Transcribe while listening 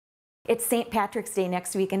It's St. Patrick's Day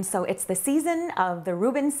next week, and so it's the season of the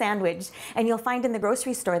Reuben sandwich. And you'll find in the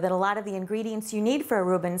grocery store that a lot of the ingredients you need for a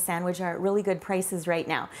Reuben sandwich are at really good prices right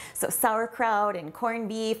now. So sauerkraut and corned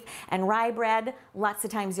beef and rye bread, lots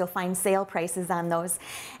of times you'll find sale prices on those.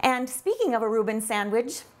 And speaking of a Reuben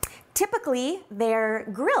sandwich, typically they're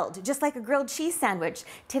grilled, just like a grilled cheese sandwich.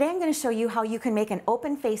 Today I'm going to show you how you can make an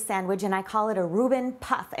open-faced sandwich, and I call it a Reuben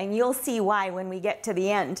puff, and you'll see why when we get to the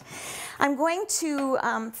end. I'm going to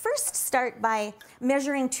first start by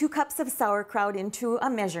measuring 2 cups of sauerkraut into a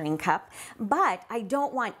measuring cup, but I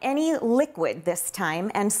don't want any liquid this time,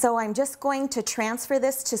 and so I'm just going to transfer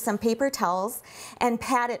this to some paper towels and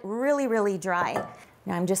pat it really, really dry.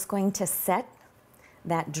 Now I'm just going to set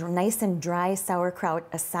that nice and dry sauerkraut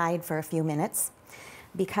aside for a few minutes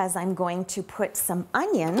because I'm going to put some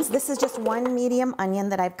onions. This is just 1 medium onion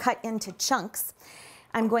that I've cut into chunks.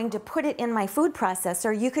 I'm going to put it in my food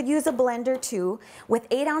processor. You could use a blender too, with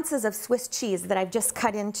 8 ounces of Swiss cheese that I've just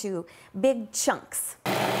cut into big chunks.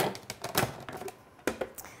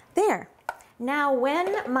 There. Now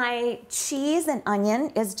when my cheese and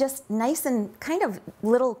onion is just nice and kind of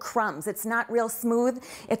little crumbs, it's not real smooth,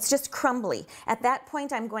 it's just crumbly. At that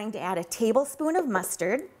point I'm going to add a tablespoon of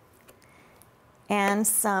mustard and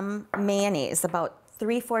some mayonnaise, about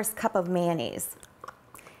 3/4 cup of mayonnaise.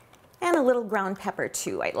 And a little ground pepper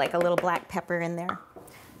too. I'd like a little black pepper in there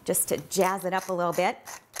just to jazz it up a little bit.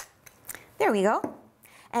 There we go.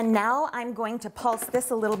 And now I'm going to pulse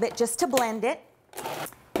this a little bit just to blend it.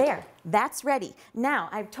 There, that's ready. Now,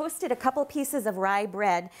 I've toasted a couple pieces of rye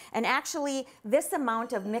bread, and actually this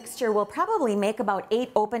amount of mixture will probably make about 8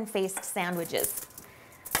 open-faced sandwiches.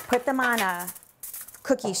 Put them on a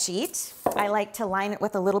cookie sheet. I like to line it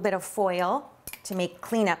with a little bit of foil to make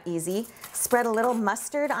cleanup easy. Spread a little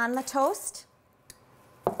mustard on the toast.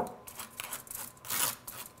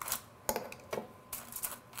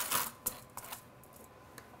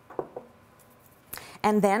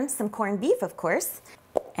 And then some corned beef, of course.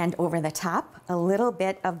 And over the top, a little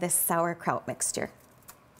bit of this sauerkraut mixture.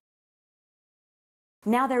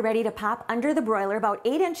 Now they're ready to pop under the broiler, about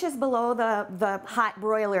 8 inches below the hot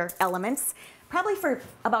broiler elements, probably for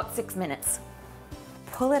about 6 minutes.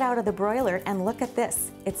 Pull it out of the broiler and look at this.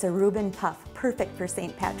 It's a Reuben puff, perfect for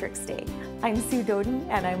St. Patrick's Day. I'm Sue Doden,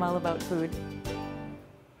 and I'm all about food.